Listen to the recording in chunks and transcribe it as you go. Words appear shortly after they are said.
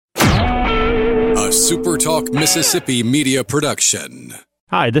SuperTalk Mississippi media production.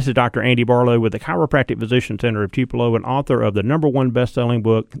 Hi, this is Dr. Andy Barlow with the Chiropractic Physician Center of Tupelo and author of the #1 best-selling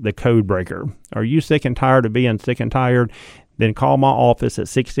book, The Code Breaker. Are you sick and tired of being sick and tired? Then call my office at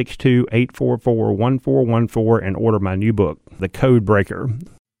 662-844-1414 and order my new book, The Code Breaker.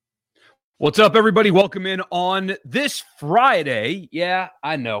 What's up, everybody? Welcome in on this Friday. Yeah,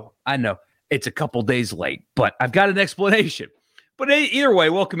 I know. It's a couple days late, but I've got an explanation. But either way,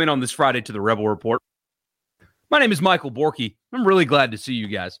 welcome in on this Friday to the Rebel Report. My name is Michael Borky. I'm really glad to see you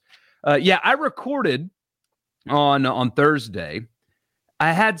guys. I recorded on Thursday.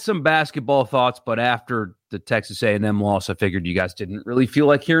 I had some basketball thoughts, but after the Texas A&M loss, I figured you guys didn't really feel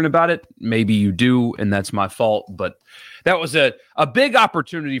like hearing about it. Maybe you do, and that's my fault. But that was a big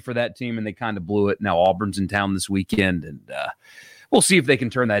opportunity for that team, and they kind of blew it. Now Auburn's in town this weekend, and we'll see if they can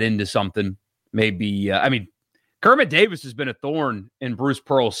turn that into something. Maybe, Kermit Davis has been a thorn in Bruce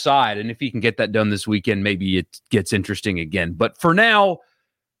Pearl's side, and if he can get that done this weekend, maybe it gets interesting again. But for now,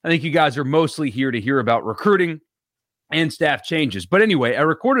 I think you guys are mostly here to hear about recruiting and staff changes. But anyway, I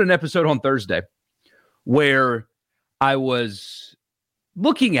recorded an episode on Thursday where I was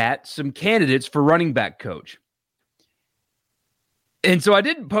looking at some candidates for running back coach. And so I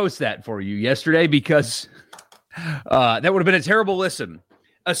didn't post that for you yesterday because that would have been a terrible listen.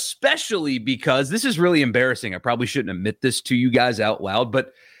 Especially because this is really embarrassing. I probably shouldn't admit this to you guys out loud,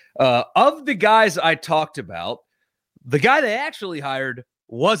 but of the guys I talked about, the guy they actually hired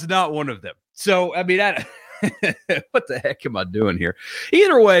was not one of them. So, what the heck am I doing here?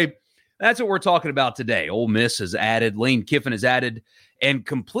 Either way, that's what we're talking about today. Ole Miss has added, Lane Kiffin has added and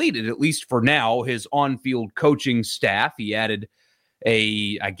completed, at least for now, his on-field coaching staff. He added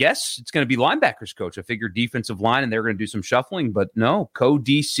I guess it's going to be linebackers coach. I figured defensive line, and they're going to do some shuffling, but no,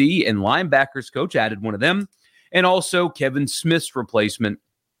 co-DC and linebackers coach added one of them. And also Kevin Smith's replacement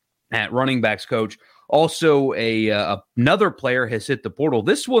at running backs coach. Also another player has hit the portal.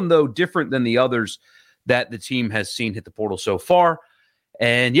 This one, though, different than the others that the team has seen hit the portal so far.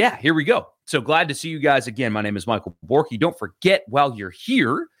 And yeah, here we go. So glad to see you guys again. My name is Michael Borky. Don't forget, while you're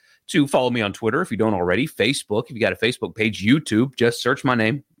here, to follow me on Twitter if you don't already, Facebook, if you got a Facebook page, YouTube, just search my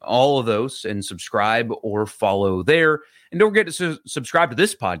name, all of those, and subscribe or follow there. And don't forget to subscribe to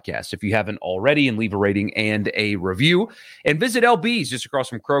this podcast if you haven't already, and leave a rating and a review. And visit LB's just across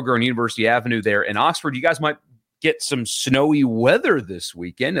from Kroger on University Avenue there in Oxford. You guys might get some snowy weather this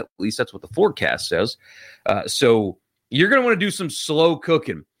weekend. At least that's what the forecast says. So you're going to want to do some slow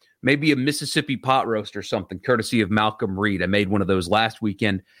cooking. Maybe a Mississippi pot roast or something, courtesy of Malcolm Reed. I made one of those last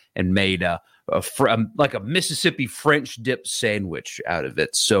weekend and made a Mississippi French dip sandwich out of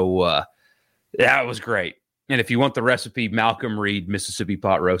it. So that was great. And if you want the recipe, Malcolm Reed, Mississippi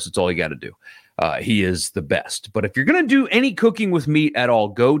pot roast, it's all you got to do. He is the best. But if you're going to do any cooking with meat at all,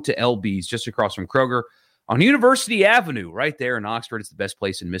 go to LB's just across from Kroger on University Avenue, right there in Oxford. It's the best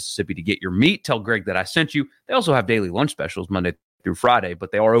place in Mississippi to get your meat. Tell Greg that I sent you. They also have daily lunch specials Monday through Friday,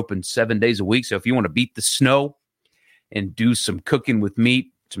 but they are open 7 days a week. So if you want to beat the snow and do some cooking with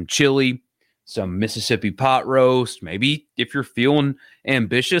meat, some chili, some Mississippi pot roast, maybe if you're feeling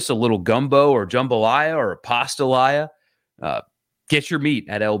ambitious, a little gumbo or jambalaya or a pastalaya, get your meat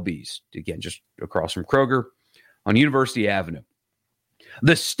at LB's. Again, just across from Kroger on University Avenue.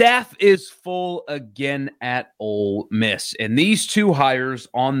 The staff is full again at Ole Miss, and these two hires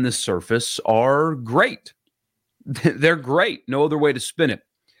on the surface are great. They're great. No other way to spin it.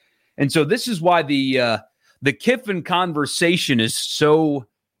 And so this is why the Kiffin conversation is so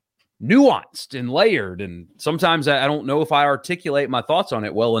nuanced and layered. And sometimes I don't know if I articulate my thoughts on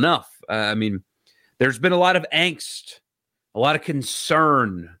it well enough. There's been a lot of angst, a lot of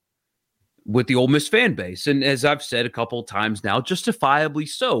concern with the Ole Miss fan base. And as I've said a couple of times now, justifiably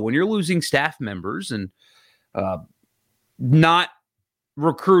so. When you're losing staff members and not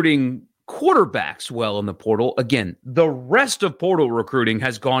recruiting quarterbacks well in the portal. Again, the rest of portal recruiting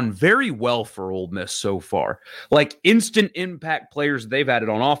has gone very well for Ole Miss so far. Like instant impact players they've added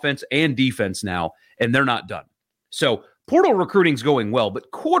on offense and defense now, and they're not done. So portal recruiting's going well,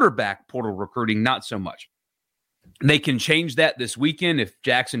 but quarterback portal recruiting, not so much. They can change that this weekend if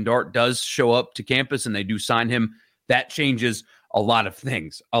Jackson Dart does show up to campus and they do sign him. That changes a lot of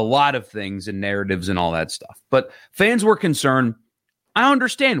things and narratives and all that stuff. But fans were concerned. I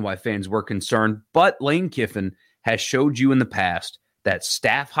understand why fans were concerned, but Lane Kiffin has showed you in the past that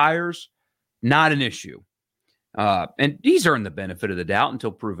staff hires, not an issue. And he's earned the benefit of the doubt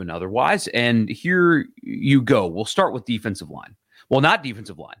until proven otherwise. And here you go. We'll start with defensive line. Well, not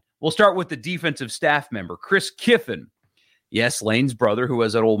defensive line. We'll start with the defensive staff member, Chris Kiffin. Yes, Lane's brother, who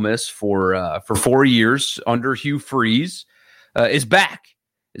was at Ole Miss for 4 years under Hugh Freeze, is back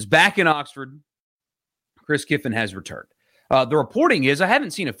in Oxford. Chris Kiffin has returned. The reporting is, I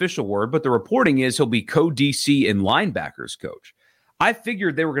haven't seen official word, but the reporting is he'll be co-DC and linebackers coach. I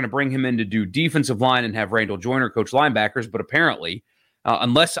figured they were going to bring him in to do defensive line and have Randall Joyner coach linebackers, but apparently,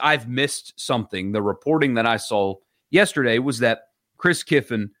 unless I've missed something, the reporting that I saw yesterday was that Chris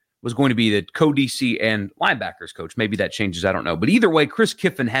Kiffin was going to be the co-DC and linebackers coach. Maybe that changes, I don't know. But either way, Chris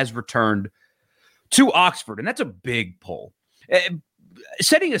Kiffin has returned to Oxford, and that's a big pull.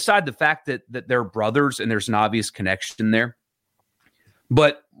 Setting aside the fact that they're brothers and there's an obvious connection there,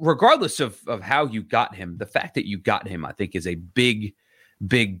 but regardless of how you got him, the fact that you got him, I think, is a big,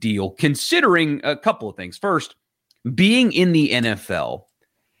 big deal, considering a couple of things. First, being in the NFL,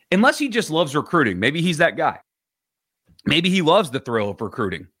 unless he just loves recruiting, maybe he's that guy. Maybe he loves the thrill of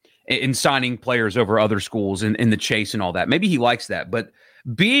recruiting and signing players over other schools and the chase and all that. Maybe he likes that. But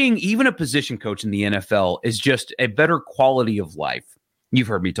being even a position coach in the NFL is just a better quality of life. You've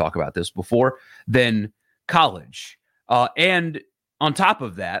heard me talk about this before, than college. And on top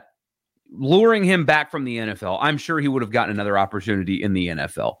of that, luring him back from the NFL, I'm sure he would have gotten another opportunity in the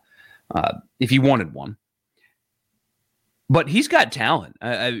NFL if he wanted one. But he's got talent.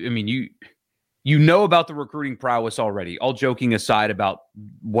 I mean, you know about the recruiting prowess already. All joking aside about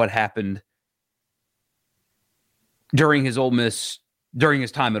what happened during his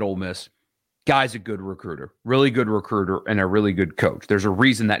time at Ole Miss, guy's a good recruiter, really good recruiter, and a really good coach. There's a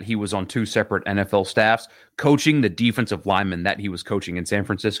reason that he was on two separate NFL staffs, coaching the defensive linemen that he was coaching in San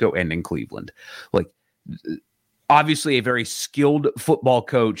Francisco and in Cleveland. Like, obviously a very skilled football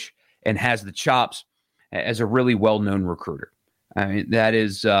coach and has the chops as a really well-known recruiter. I mean,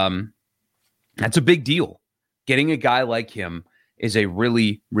 that's a big deal. Getting a guy like him is a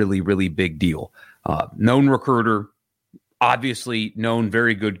really, really, really big deal. Known recruiter, obviously known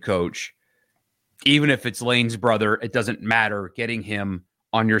very good coach. Even if it's Lane's brother, it doesn't matter. Getting him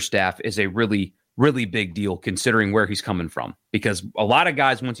on your staff is a really, really big deal considering where he's coming from. Because a lot of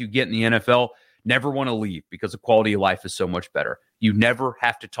guys, once you get in the NFL, never want to leave because the quality of life is so much better. You never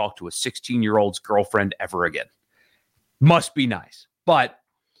have to talk to a 16-year-old's girlfriend ever again. Must be nice. But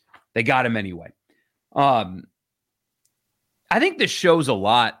they got him anyway. I think this shows a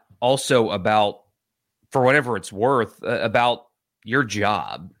lot also about, for whatever it's worth, about your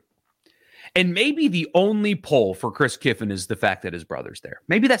job. And maybe the only pull for Chris Kiffin is the fact that his brother's there.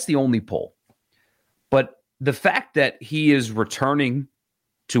 Maybe that's the only pull. But the fact that he is returning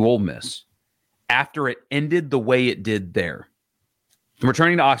to Ole Miss after it ended the way it did there,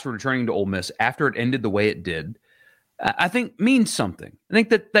 returning to Oxford, returning to Ole Miss after it ended the way it did, I think means something. I think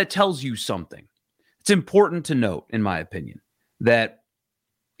that tells you something. It's important to note, in my opinion, that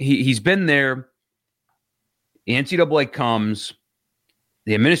he's been there. The NCAA comes.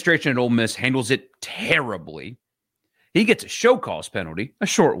 The administration at Ole Miss handles it terribly. He gets a show cause penalty, a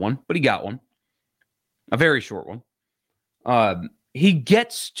short one, but he got one, a very short one. He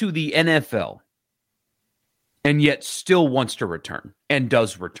gets to the NFL and yet still wants to return and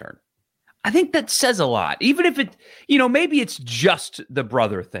does return. I think that says a lot, even if it, maybe it's just the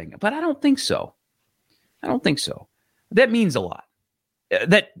brother thing, but I don't think so. That means a lot.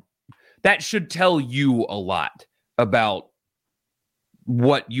 That should tell you a lot about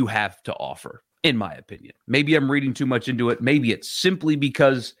what you have to offer, in my opinion. Maybe I'm reading too much into it. Maybe it's simply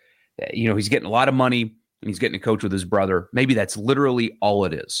because, he's getting a lot of money and he's getting to coach with his brother. Maybe that's literally all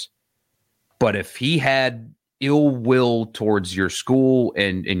it is. But if he had ill will towards your school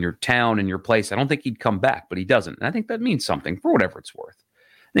and your town and your place, I don't think he'd come back, but he doesn't. And I think that means something for whatever it's worth.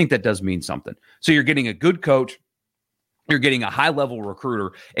 I think that does mean something. So you're getting a good coach, you're getting a high-level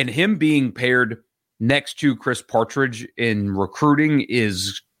recruiter, and him being paired next to Chris Partridge in recruiting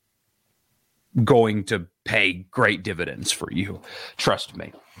is going to pay great dividends for you. Trust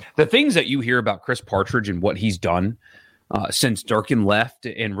me. The things that you hear about Chris Partridge and what he's done since Durkin left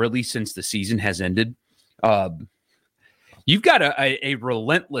and really since the season has ended, you've got a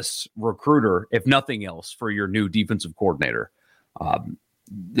relentless recruiter, if nothing else, for your new defensive coordinator.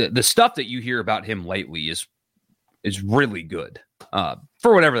 The stuff that you hear about him lately is really good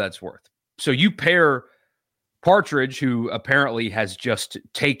for whatever that's worth. So you pair Partridge, who apparently has just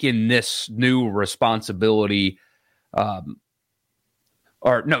taken this new responsibility,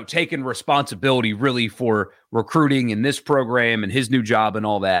 taken responsibility really for recruiting in this program and his new job and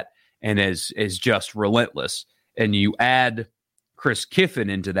all that, and is just relentless. And you add Chris Kiffin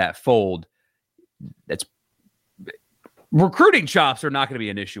into that fold, that's recruiting chops are not going to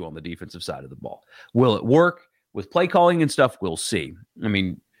be an issue on the defensive side of the ball. Will it work with play calling and stuff? We'll see. I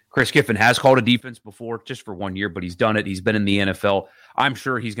mean, Chris Kiffin has called a defense before, just for 1 year, but he's done it. He's been in the NFL. I'm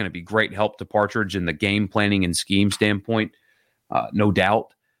sure he's going to be great help to Partridge in the game planning and scheme standpoint, no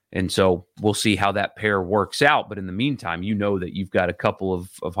doubt. And so we'll see how that pair works out. But in the meantime, you know that you've got a couple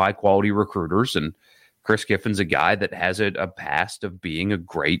of high-quality recruiters, and Chris Kiffin's a guy that has a past of being a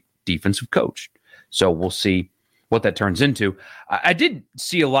great defensive coach. So we'll see what that turns into. I did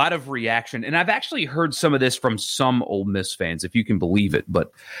see a lot of reaction, and I've actually heard some of this from some Ole Miss fans, if you can believe it.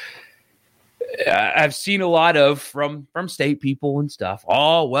 But I've seen a lot of from state people and stuff.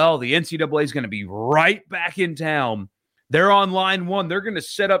 Oh, well, the NCAA is going to be right back in town. They're on line one. They're going to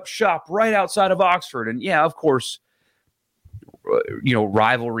set up shop right outside of Oxford. And yeah, of course,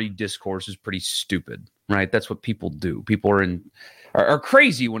 rivalry discourse is pretty stupid, right? That's what people do. People are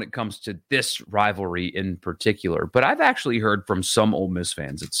crazy when it comes to this rivalry in particular. But I've actually heard from some Ole Miss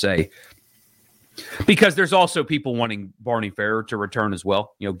fans that say, because there's also people wanting Barney Ferrer to return as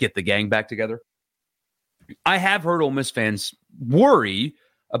well, get the gang back together. I have heard Ole Miss fans worry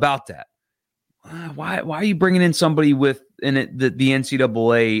about that. Why are you bringing in somebody with the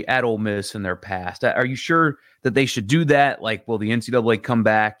NCAA at Ole Miss in their past? Are you sure that they should do that? Like, will the NCAA come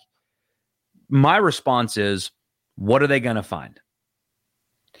back? My response is, what are they going to find?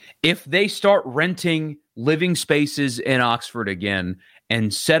 If they start renting living spaces in Oxford again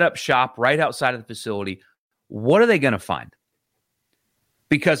and set up shop right outside of the facility, what are they going to find?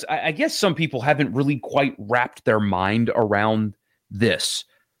 Because I guess some people haven't really quite wrapped their mind around this.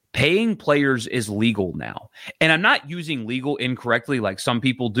 Paying players is legal now. And I'm not using legal incorrectly like some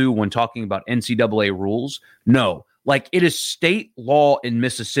people do when talking about NCAA rules. No, like it is state law in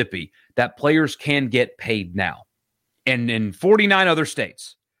Mississippi that players can get paid now. And in 49 other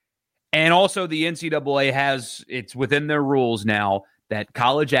states. And also the NCAA it's within their rules now that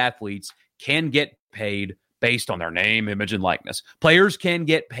college athletes can get paid based on their name, image, and likeness. Players can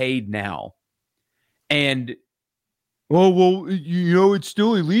get paid now. And oh, well, it's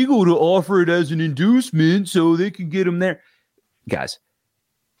still illegal to offer it as an inducement so they can get them there. Guys,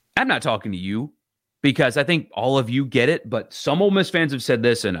 I'm not talking to you because I think all of you get it, but some Ole Miss fans have said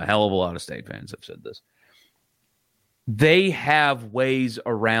this and a hell of a lot of state fans have said this. They have ways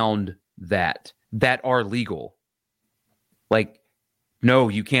around that are legal. Like, no,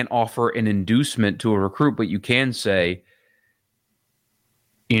 you can't offer an inducement to a recruit, but you can say,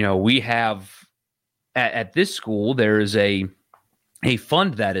 we have at this school, there is a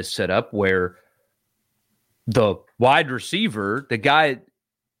fund that is set up where the wide receiver, the guy,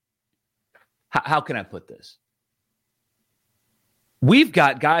 how can I put this? We've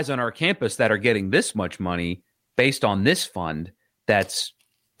got guys on our campus that are getting this much money based on this fund that's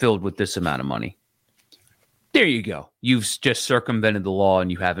filled with this amount of money. There you go. You've just circumvented the law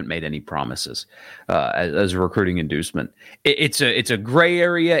and you haven't made any promises as a recruiting inducement. It's a gray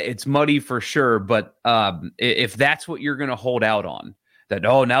area. It's muddy for sure. But if that's what you're going to hold out on, that,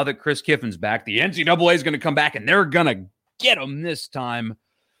 now that Chris Kiffin's back, the NCAA is going to come back and they're going to get him this time.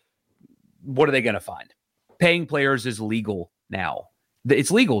 What are they going to find? Paying players is legal now.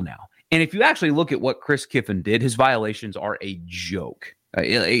 It's legal now. And if you actually look at what Chris Kiffin did, his violations are a joke.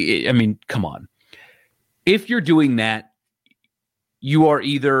 I mean, come on. If you're doing that, you are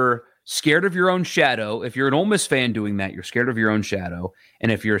either scared of your own shadow. If you're an Ole Miss fan doing that, you're scared of your own shadow.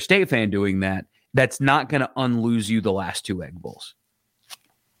 And if you're a State fan doing that, that's not going to unlose you the last two Egg Bowls.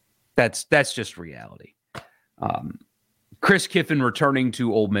 That's just reality. Chris Kiffin returning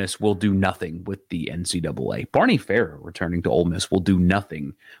to Ole Miss will do nothing with the NCAA. Barney Ferrer returning to Ole Miss will do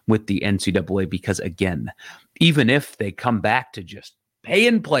nothing with the NCAA because, again, even if they come back to just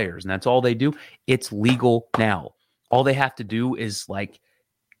paying players, and that's all they do, it's legal now. All they have to do is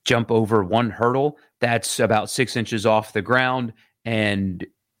jump over one hurdle that's about 6 inches off the ground, and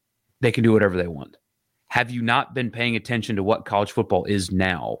they can do whatever they want. Have you not been paying attention to what college football is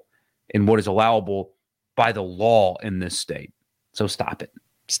now and what is allowable by the law in this state? So stop it.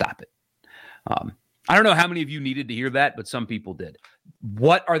 Stop it. I don't know how many of you needed to hear that, but some people did.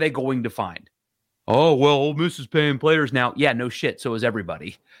 What are they going to find? Oh, well, Ole Miss is paying players now. Yeah, no shit. So is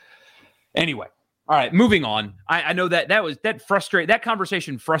everybody. Anyway, all right, moving on. I know that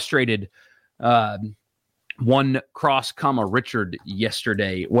conversation frustrated one Cross, Richard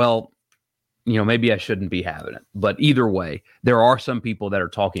yesterday. Well, maybe I shouldn't be having it. But either way, there are some people that are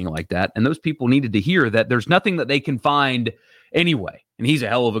talking like that. And those people needed to hear that there's nothing that they can find anyway. And he's a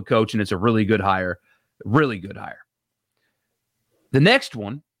hell of a coach, and it's a really good hire. Really good hire. The next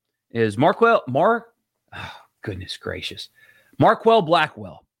one is goodness gracious. Marquel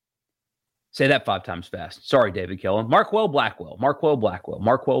Blackwell. Say that 5 times fast. Sorry, David Kellen. Marquel Blackwell.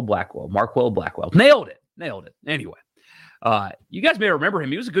 Nailed it. Anyway. You guys may remember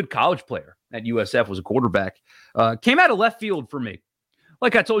him. He was a good college player at USF, was a quarterback. Came out of left field for me.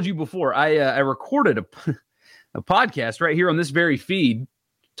 Like I told you before, I recorded a podcast right here on this very feed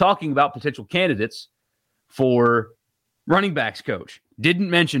talking about potential candidates for running backs coach. Didn't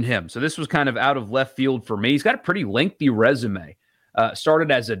mention him. So this was kind of out of left field for me. He's got a pretty lengthy resume.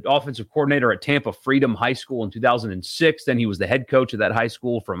 Started as an offensive coordinator at Tampa Freedom High School in 2006. Then he was the head coach of that high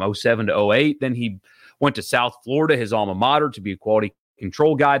school from 07 to 08. Then he went to South Florida, his alma mater, to be a quality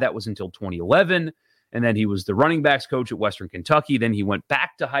control guy. That was until 2011. And then he was the running backs coach at Western Kentucky. Then he went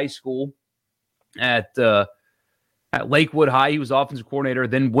back to high school at Lakewood High. He was offensive coordinator,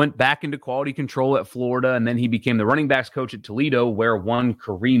 then went back into quality control at Florida. And then he became the running backs coach at Toledo, where one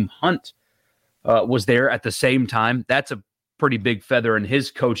Kareem Hunt was there at the same time. That's a pretty big feather in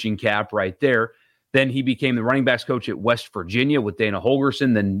his coaching cap right there. Then he became the running backs coach at West Virginia with Dana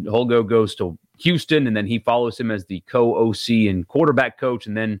Holgerson. Then Holgo goes to Houston, and then he follows him as the co-OC and quarterback coach.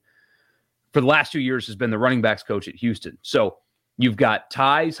 And then for the last 2 years has been the running backs coach at Houston. So you've got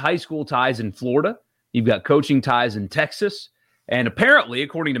ties, high school ties in Florida. You've got coaching ties in Texas. And apparently,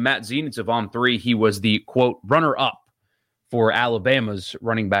 according to Matt Zenitz of On3, he was the, quote, runner-up for Alabama's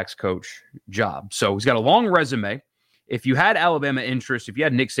running backs coach job. So he's got a long resume. If you had Alabama interest, if you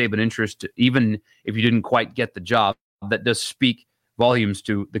had Nick Saban interest, even if you didn't quite get the job, that does speak volumes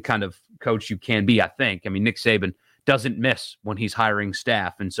to the kind of coach you can be, I think. I mean, Nick Saban doesn't miss when he's hiring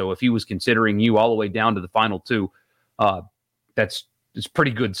staff. And so if he was considering you all the way down to the final two, that's a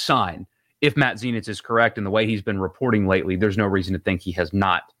pretty good sign. If Matt Zenitz is correct in the way he's been reporting lately, there's no reason to think he has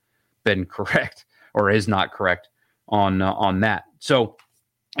not been correct or is not correct on that. So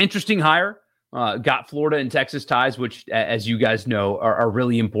interesting hire. Got Florida and Texas ties, which, as you guys know, are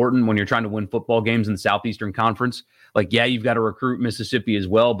really important when you're trying to win football games in the Southeastern Conference. Like, yeah, you've got to recruit Mississippi as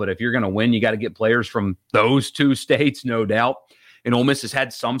well, but if you're going to win, you got to get players from those two states, no doubt. And Ole Miss has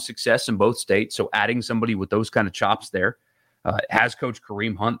had some success in both states, so adding somebody with those kind of chops there has Coach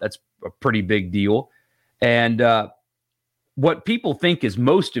Kareem Hunt. That's a pretty big deal. And what people think is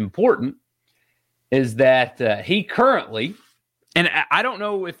most important is that he currently – and I don't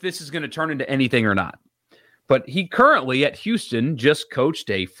know if this is going to turn into anything or not, but he currently at Houston just coached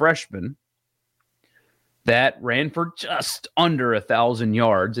a freshman that ran for just under 1,000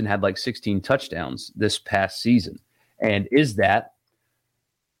 yards and had like 16 touchdowns this past season. And is that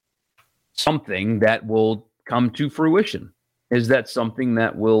something that will come to fruition? Is that something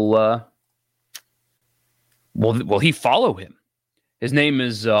that will he follow him? His name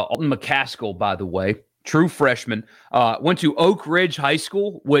is Alton McCaskill, by the way. True freshman, went to Oak Ridge High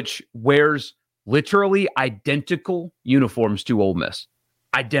School, which wears literally identical uniforms to Ole Miss.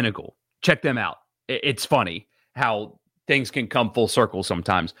 Identical. Check them out. It's funny how things can come full circle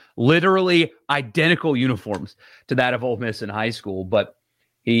sometimes. Literally identical uniforms to that of Ole Miss in high school, but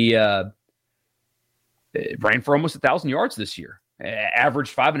he ran for almost 1,000 yards this year.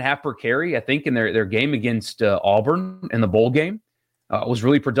 Averaged 5.5 per carry, I think, in their game against Auburn in the bowl game. Was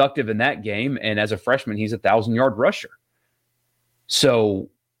really productive in that game, and as a freshman, he's a 1,000-yard rusher. So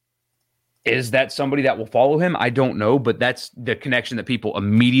is that somebody that will follow him? I don't know, but that's the connection that people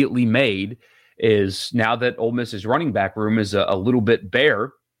immediately made is now that Ole Miss's running back room is a little bit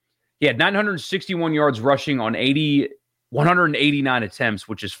bare. He had 961 yards rushing on 189 attempts,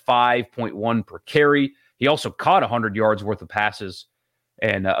 which is 5.1 per carry. He also caught 100 yards worth of passes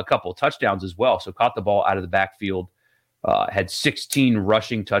and a couple of touchdowns as well, so caught the ball out of the backfield. Had 16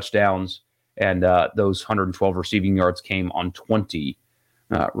 rushing touchdowns, and those 112 receiving yards came on 20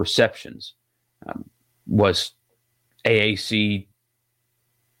 receptions. Was AAC,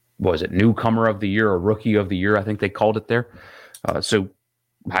 was it newcomer of the year or rookie of the year? I think they called it there. So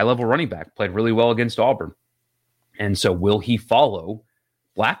high-level running back, played really well against Auburn. And so will he follow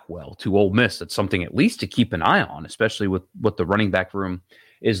Blackwell to Ole Miss? That's something at least to keep an eye on, especially with what the running back room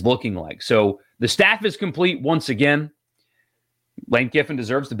is looking like. So the staff is complete once again. Lane Kiffin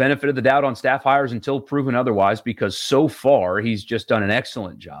deserves the benefit of the doubt on staff hires until proven otherwise, because so far he's just done an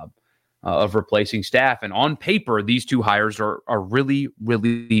excellent job of replacing staff. And on paper, these two hires are really,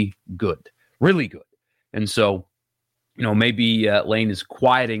 really good. Really good. And so, maybe Lane is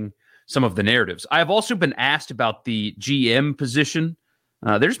quieting some of the narratives. I have also been asked about the GM position.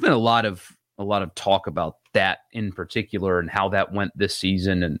 There's been a lot of talk about that in particular and how that went this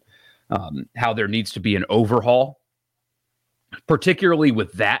season and how there needs to be an overhaul, particularly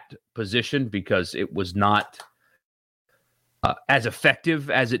with that position, because it was not as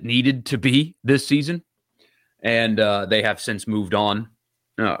effective as it needed to be this season. And they have since moved on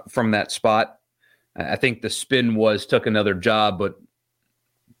from that spot. I think the spin was took another job, but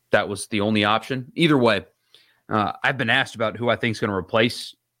that was the only option. Either way, I've been asked about who I think is going to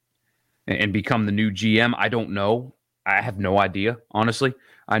replace and become the new GM. I don't know. I have no idea, honestly.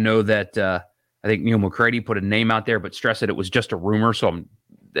 I know that I think Neil McCready put a name out there, but stressed that it was just a rumor, so I'm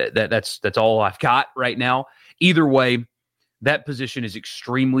That's all I've got right now. Either way, that position is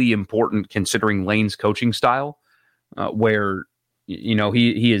extremely important considering Lane's coaching style, where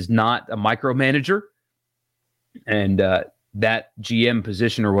he is not a micromanager, and that GM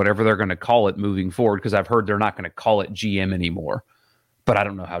position or whatever they're going to call it moving forward, because I've heard they're not going to call it GM anymore, but I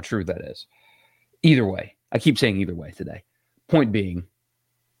don't know how true that is. Either way, I keep saying either way today. Point being,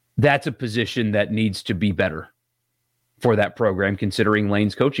 that's a position that needs to be better for that program, considering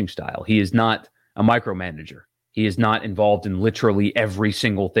Lane's coaching style. He is not a micromanager. He is not involved in literally every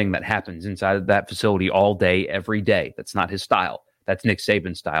single thing that happens inside of that facility all day, every day. That's not his style. That's Nick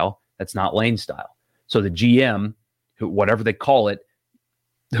Saban's style. That's not Lane's style. So the GM, whatever they call it,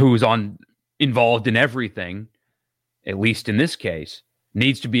 who's involved in everything, at least in this case,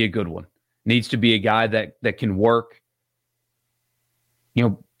 needs to be a good one. Needs to be a guy that can work,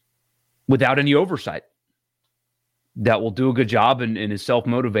 without any oversight, that will do a good job and is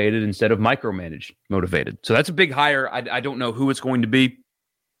self-motivated instead of micromanaged motivated. So that's a big hire. I don't know who it's going to be,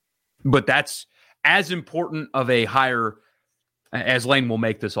 but that's as important of a hire as Lane will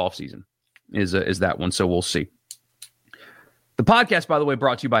make this offseason is that one. So we'll see. The podcast, by the way,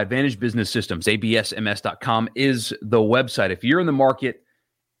 brought to you by Advantage Business Systems. ABSMS.com is the website. If you're in the market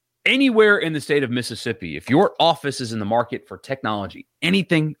anywhere in the state of Mississippi, if your office is in the market for technology,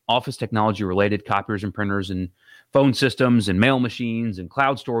 anything office technology related, copiers and printers and phone systems and mail machines and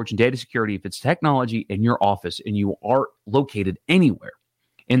cloud storage and data security, if it's technology in your office and you are located anywhere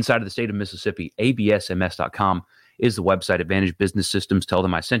inside of the state of Mississippi, ABSMS.com is the website. Advantage Business Systems. Tell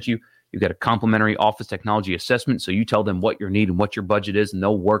them I sent you. You got a complimentary office technology assessment. So you tell them what your need and what your budget is, and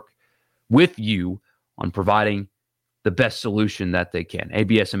they'll work with you on providing the best solution that they can.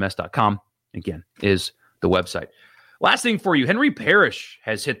 ABSMS.com, again, is the website. Last thing for you, Henry Parrish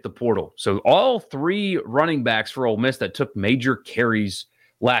has hit the portal. So all three running backs for Ole Miss that took major carries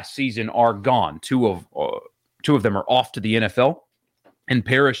last season are gone. Two of them are off to the NFL, and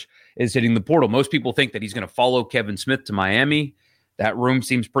Parrish is hitting the portal. Most people think that he's going to follow Kevin Smith to Miami. That room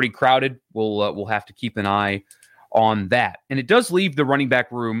seems pretty crowded. We'll have to keep an eye on that. And it does leave the running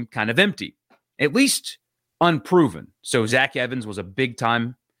back room kind of empty, at least unproven. So Zach Evans was a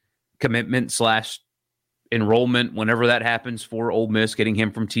big-time commitment / enrollment whenever that happens for Ole Miss, getting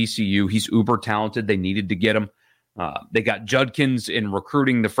him from TCU. He's uber talented. They needed to get him. They got Judkins in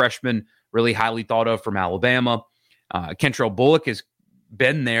recruiting, the freshman, really highly thought of from Alabama. Kentrell Bullock has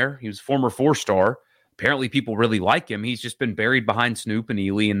been there. He was a former 4-star. Apparently people really like him. He's just been buried behind Snoop and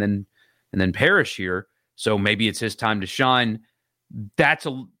Ely and then Parrish here. So maybe it's his time to shine. That's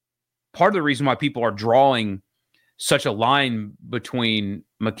a part of the reason why people are drawing such a line between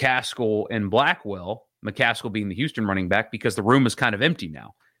McCaskill and Blackwell, McCaskill being the Houston running back, because the room is kind of empty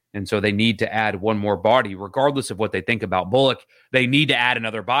now. And so they need to add one more body, regardless of what they think about Bullock. They need to add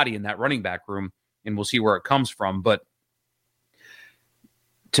another body in that running back room, and we'll see where it comes from. But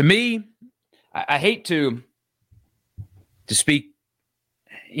to me, I hate to speak,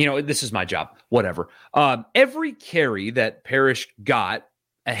 this is my job, whatever. Every carry that Parrish got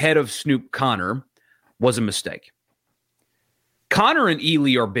ahead of Snoop Connor was a mistake. Connor and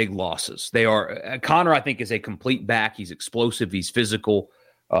Ely are big losses. They are. Connor, I think, is a complete back. He's explosive. He's physical.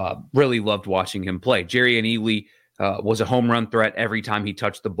 Really loved watching him play. Jerrion Ely was a home run threat every time he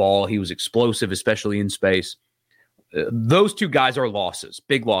touched the ball. He was explosive, especially in space. Those two guys are losses,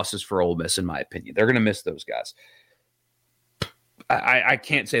 big losses for Ole Miss, in my opinion. They're going to miss those guys. I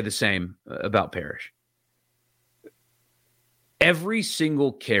can't say the same about Parrish. Every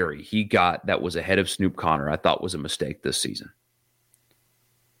single carry he got that was ahead of Snoop Connor, I thought was a mistake this season.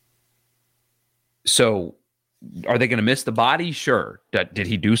 So are they going to miss the body? Sure. Did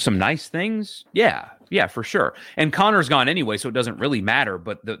he do some nice things? Yeah, for sure. And Connor's gone anyway, so it doesn't really matter.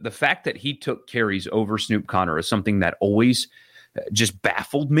 But the fact that he took carries over Snoop Connor is something that always just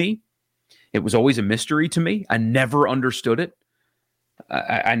baffled me. It was always a mystery to me. I never understood it.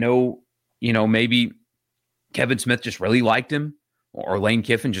 I know, maybe Kevin Smith just really liked him, or Lane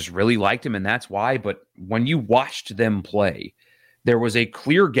Kiffin just really liked him, and that's why. But when you watched them play, there was a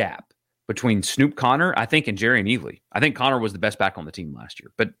clear gap between Snoop Connor, I think, and Jerrion Ely. I think Connor was the best back on the team last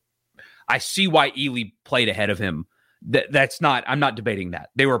year, but I see why Ely played ahead of him. I'm not debating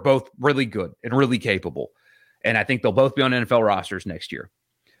that. They were both really good and really capable, and I think they'll both be on NFL rosters next year.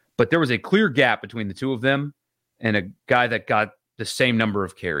 But there was a clear gap between the two of them and a guy that got the same number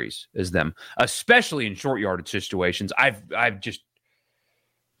of carries as them, especially in short yardage situations.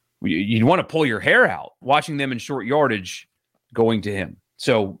 You'd want to pull your hair out watching them in short yardage going to him.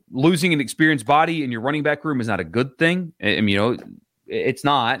 So losing an experienced body in your running back room is not a good thing. It's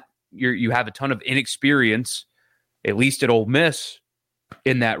not. You have a ton of inexperience, at least at Ole Miss,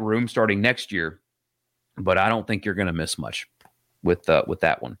 in that room starting next year, but I don't think you're going to miss much with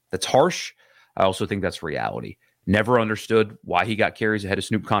that one. That's harsh. I also think that's reality. Never understood why he got carries ahead of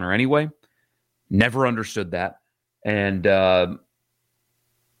Snoop Conner anyway. Never understood that. And I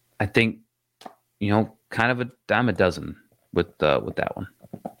think, kind of a dime a dozen with that one.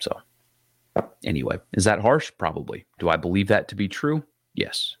 So anyway, is that harsh? Probably. Do I believe that to be true?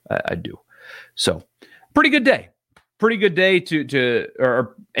 Yes, I do. So pretty good day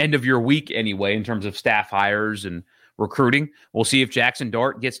or end of your week anyway, in terms of staff hires and recruiting. We'll see if Jackson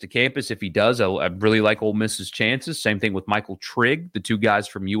Dart gets to campus. If he does, I really like Ole Miss's chances. Same thing with Michael Trigg, the two guys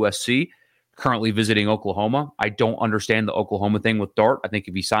from USC currently visiting Oklahoma. I don't understand the Oklahoma thing with Dart. I think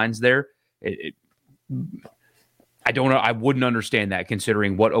if he signs there, I don't know. I wouldn't understand that,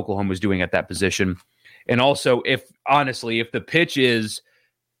 considering what Oklahoma is doing at that position. And also, if the pitch is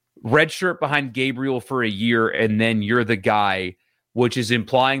redshirt behind Gabriel for a year and then you're the guy, which is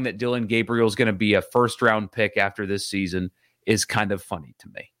implying that Dylan Gabriel is going to be a first-round pick after this season, is kind of funny to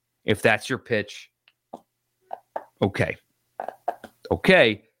me. If that's your pitch, okay.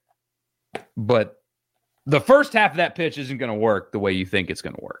 But the first half of that pitch isn't going to work the way you think it's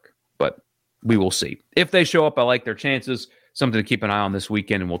going to work. But we will see. If they show up, I like their chances. Something to keep an eye on this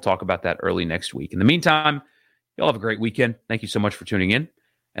weekend, and we'll talk about that early next week. In the meantime, y'all have a great weekend. Thank you so much for tuning in,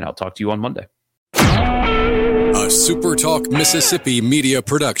 and I'll talk to you on Monday. A SuperTalk Mississippi media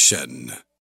production.